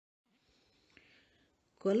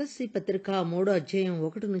కొలస్సీ పత్రిక 3వ అధ్యాయం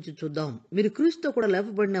 1 నుంచి చూద్దాం. మీరు క్రీస్తుతో కూడా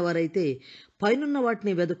లేపబడిన వారైతే పైనున్న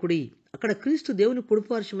వాటిని వెదకుడి. అక్కడ క్రీస్తు దేవుని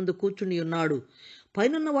కుడిపార్శ్వమందు కూర్చుని ఉన్నాడు.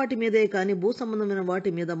 పైనున్న వాటి మీదే కాని భూ సంబంధమైన వాటి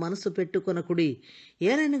మీద మనసు పెట్టుకొనకుడి.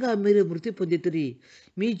 ఏలైనగా మీరు మృతి పొందితిరి.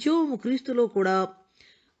 మీ జీవము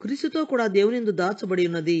క్రీస్తుతో కూడా దేవునియందు దాచబడి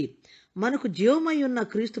ఉన్నది. మనకు జీవమై ఉన్న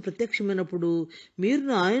క్రీస్తు ప్రత్యక్షమైనప్పుడు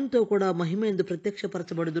మీరును ఆయనతో కూడా మహిమయందు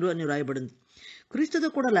ప్రత్యక్షపరచబడుదురు అని రాయబడింది. క్రీస్తుతో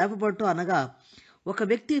కూడా లేపబడటం అనగా ఒక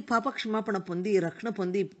వ్యక్తి పాపక్షమాపణ పొంది రక్షణ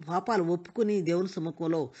పొంది పాపాలు ఒప్పుకుని దేవుని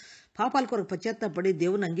సముఖంలో పాపాల కొరకు పశ్చాత్తాపడి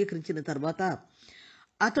దేవుని అంగీకరించిన తర్వాత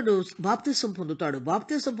అతడు బాప్తిసం పొందుతాడు.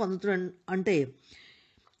 బాప్తిసం పొందుతాడు అంటే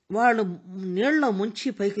వాళ్ళు నీళ్ళలో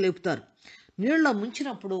ముంచి పైకి లేపుతారు. నీళ్ళలో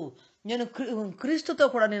ముంచినప్పుడు నేను క్రీస్తుతో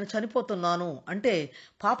కూడా నేను చనిపోతున్నాను అంటే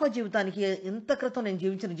పాప జీవితానికి ఇంత క్రితం నేను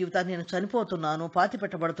జీవించిన జీవితాన్ని నేను చనిపోతున్నాను, పాతి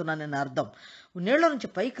పెట్టబడుతున్నాను అని అర్థం. నీళ్ళ నుంచి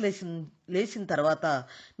పైకి లేచిన తర్వాత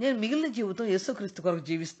నేను మిగిలిన జీవితం యేసుక్రీస్తు కొరకు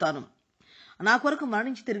జీవిస్తాను, నా కొరకు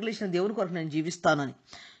మరణించి తిరిగి లేచిన దేవుని కొరకు నేను జీవిస్తానని.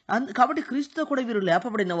 కాబట్టి క్రీస్తుతో కూడా వీరు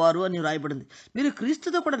లేపబడిన వారు అని రాయబడింది. మీరు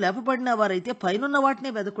క్రీస్తుతో కూడా లేపబడిన వారైతే పైనున్న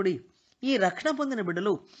వాటినే వెదకుడి. ఈ రక్షణ పొందిన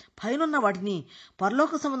బిడ్డలు పైనున్న వాటిని,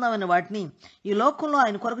 పరలోక సంబంధమైన వాటిని, ఈ లోకంలో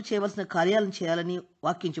ఆయన కొరకు చేయవలసిన కార్యాలను చేయాలని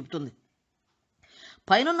వాక్యం చెబుతుంది.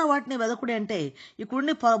 పైనున్న వాటిని వెదకుడి అంటే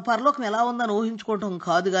ఇక్కడుండి పరలోకం ఎలా ఉందని ఊహించుకోవటం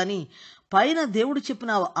కాదు, కానీ పైన దేవుడు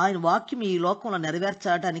చెప్పిన ఆయన వాక్యం ఈ లోకంలో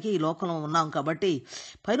నెరవేర్చడానికి ఈ లోకంలో ఉన్నాం. కాబట్టి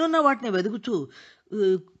పైనున్న వాటిని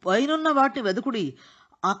వెదుకుడి.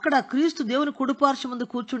 అక్కడ క్రీస్తు దేవుని కుడిపార్శ్వమందు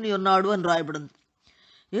కూర్చుని ఉన్నాడు అని రాయబడింది.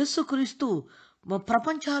 యేసుక్రీస్తు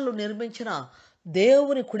ప్రపంచాలు నిర్మించిన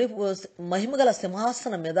దేవుని మహిమగల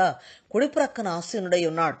సింహాసనం మీద కుడి ప్రక్కన ఆసీనుడై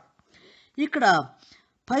ఉన్నాడు. ఇక్కడ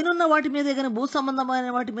పైనున్న వాటి మీదే కానీ భూ సంబంధమైన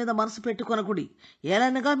వాటి మీద మనసు పెట్టుకొనకుడి.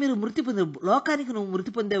 ఏలైనగా మీరు మృతి పొంది, లోకానికి నువ్వు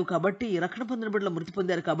మృతి పొందేవు కాబట్టి, రక్షణ పొందిన బిడ్డలు మృతి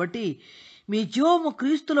పొందారు కాబట్టి మీ జీవము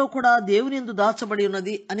క్రీస్తులో కూడా దేవుని యందు దాచబడి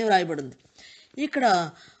ఉన్నది అని రాయబడింది. ఇక్కడ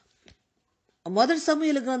 1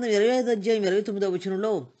 సమూయేలు గ్రంథం 25 అధ్యాయం 29వ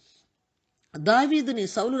వచనంలో దావీదుని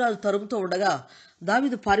సౌలు రాజు తరుముతూ ఉండగా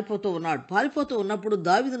దావీదు పారిపోతూ ఉన్నప్పుడు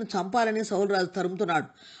దావీదును చంపాలని సౌలు రాజు తరుముతున్నాడు.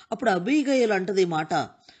 అప్పుడు అబీగయలు అంటది మాట,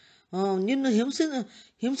 నిన్ను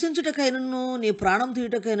హింసించుటకైనను నీ ప్రాణం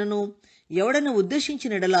తీయుటకైనను ఎవడైనా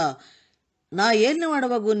ఉద్దేశించినడలా నా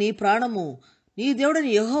ఏలినవాడవగు నీ ప్రాణము నీ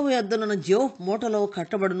దేవుడని యెహోవా యొద్దనున్న జీవ మూటలో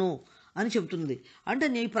కట్టబడును అని చెప్తుంది. అంటే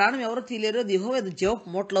నీ ప్రాణం ఎవరు తీయలేరు, అది యెహోవా జీవ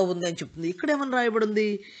మూటలో ఉంది అని చెప్తుంది. ఇక్కడ ఏమని రాయబడింది?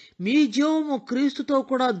 మీ జీవము క్రీస్తుతో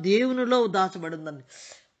కూడా దేవునిలో దాచబడిందని.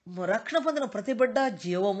 రక్షణ పొందిన ప్రతి బిడ్డ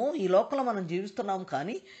జీవము ఈ లోకంలో మనం జీవిస్తున్నాం,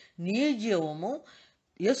 కానీ నీ జీవము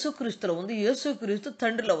యేసుక్రీస్తులో ఉంది. యేసుక్రీస్తు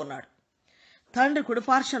తండ్రిలో ఉన్నాడు, తండ్రి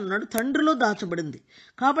కుడిపార్శ్వన ఉన్నాడు, తండ్రిలో దాచబడింది.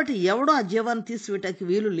 కాబట్టి ఎవడో ఆ జీవాన్ని తీసివేయటానికి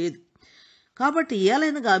వీలు లేదు. కాబట్టి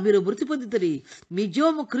ఏలైనగా మీరు మృతి పొందితిరి, మీ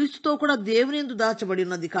జీవము క్రీస్తుతో కూడా దేవుని యందు దాచబడి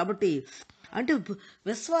ఉన్నది. కాబట్టి అంటే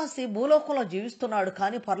విశ్వాసి భూలోకంలో జీవిస్తున్నాడు,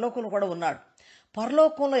 కానీ పరలోకంలో కూడా ఉన్నాడు.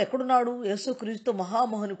 పరలోకంలో ఎక్కడున్నాడు? యేసుక్రీస్తు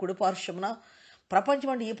మహామోహని కుడిపార్శ్వమున. ప్రపంచం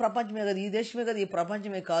అంటే ఈ ప్రపంచమే కాదు, ఈ దేశమే కాదు, ఈ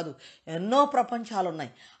ప్రపంచమే కాదు, ఎన్నో ప్రపంచాలు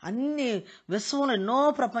ఉన్నాయి. అన్ని విశ్వంలో ఎన్నో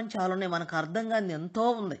ప్రపంచాలు ఉన్నాయి. మనకు అర్థం కాని ఎంతో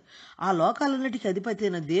ఉంది. ఆ లోకాలన్నిటికీ అధిపతి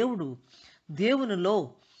అయిన దేవునిలో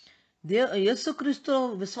యేసుక్రీస్తు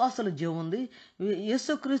విశ్వాసాల జీవం ఉంది.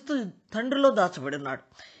 యేసుక్రీస్తు తండ్రిలో దాచబడి ఉన్నాడు.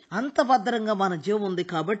 అంత భద్రంగా మన జీవం ఉంది.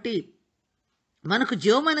 కాబట్టి మనకు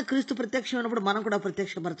జీవమైన క్రీస్తు ప్రత్యక్షమైనప్పుడు మనం కూడా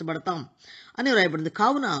ప్రత్యక్షపరచబడతాం అని రాయబడింది.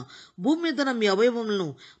 కావున భూమి మీద మీ అవయవములను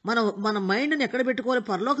మన మైండ్ని ఎక్కడ పెట్టుకోవాలి?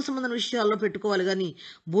 పరలోక సంబంధమైన విషయాల్లో పెట్టుకోవాలి, కానీ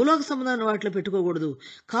భూలోక సంబంధమైన వాటిలో పెట్టుకోకూడదు.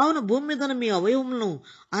 కావున భూమి మీద మీ అవయవములను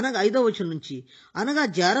అనగా 5వ వచనం నుంచి అనగా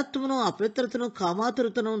జారత్వమును, అపవిత్రతను,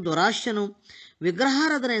 కామాతురతను, దురాశను,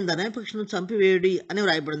 విగ్రహారాధనైన ధనాపేక్షను చంపివేయుడి అని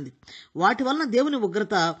వ్రాయబడింది. వాటి వలన దేవుని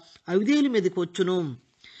ఉగ్రత అవిధేయుల మీదకి వచ్చును.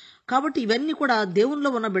 కాబట్టి ఇవన్నీ కూడా దేవునిలో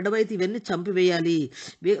ఉన్న బిడ్డవైతే ఇవన్నీ చంపివేయాలి.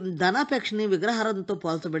 ధనాపేక్షని విగ్రహారాధనతో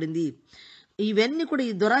పోల్చబడింది. ఇవన్నీ కూడా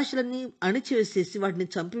ఈ దురాశలన్నీ అణిచివేసేసి వాటిని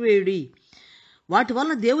చంపివేయుడి. వాటి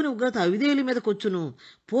వలన దేవుని ఉగ్రత అవిధేయుల మీదకి వచ్చును.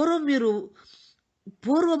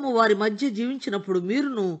 పూర్వము వారి మధ్య జీవించినప్పుడు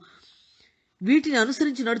మీరును వీటిని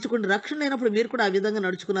అనుసరించి నడుచుకుని రక్షణ లేనప్పుడు మీరు కూడా ఆ విధంగా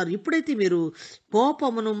నడుచుకున్నారు. ఇప్పుడైతే మీరు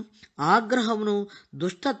కోపమును, ఆగ్రహమును,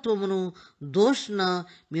 దుష్టత్వమును, దూషణ,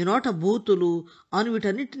 మీ నోట బూతులు అని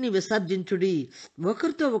వీటన్నిటినీ విసర్జించుడి.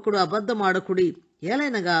 ఒకరితో ఒకడు అబద్ధం ఆడకుడి.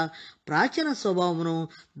 ఏలైనగా ప్రాచీన స్వభావమును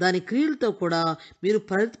దాని క్రియలతో కూడా మీరు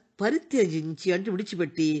పరిత్యజించి అంటే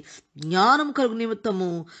విడిచిపెట్టి జ్ఞానం కలుగు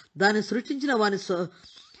నిమిత్తము దాన్ని సృష్టించిన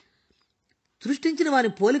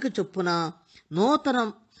వాని పోలిక చొప్పున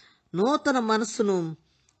నూతన మనస్సును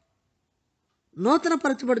నూతన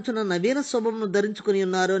పరచబడుచున్న నవీన స్వభావం ధరించుకుని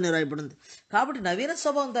ఉన్నారు అని రాయబడింది. కాబట్టి నవీన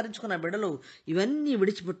స్వభావం ధరించుకున్న బిడ్డలు ఇవన్నీ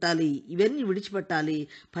విడిచిపెట్టాలి.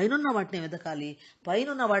 పైనున్న వాటిని వెతకాలి.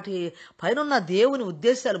 పైనున్న దేవుని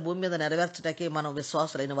ఉద్దేశాలు భూమి మీద నెరవేర్చడాకే మనం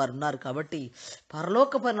విశ్వాసులైన వారు ఉన్నారు. కాబట్టి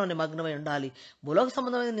పరలోక పనిలో నిమగ్నమై ఉండాలి. భూలోక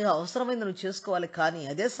సంబంధమైన అవసరమైంది నువ్వు చేసుకోవాలి. కానీ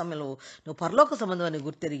అదే సమయంలో నువ్వు పరలోక సంబంధమైన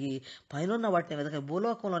గుర్తెరిగి పైనున్న వాటిని వెతకాలి.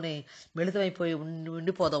 భూలోకంలోనే మిళితమైపోయి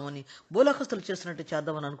ఉండిపోదామని, భూలోకస్తులు చేస్తున్నట్టు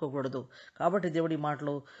చేద్దామని అనుకోకూడదు. కాబట్టి దేవుడి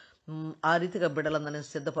మాటలు ఆ రీతిగా బిడ్డలందరినీ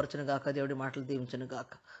సిద్ధపరచును గాక. దేవుడి మాటలు దీవించును గాక.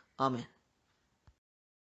 ఆమేన్.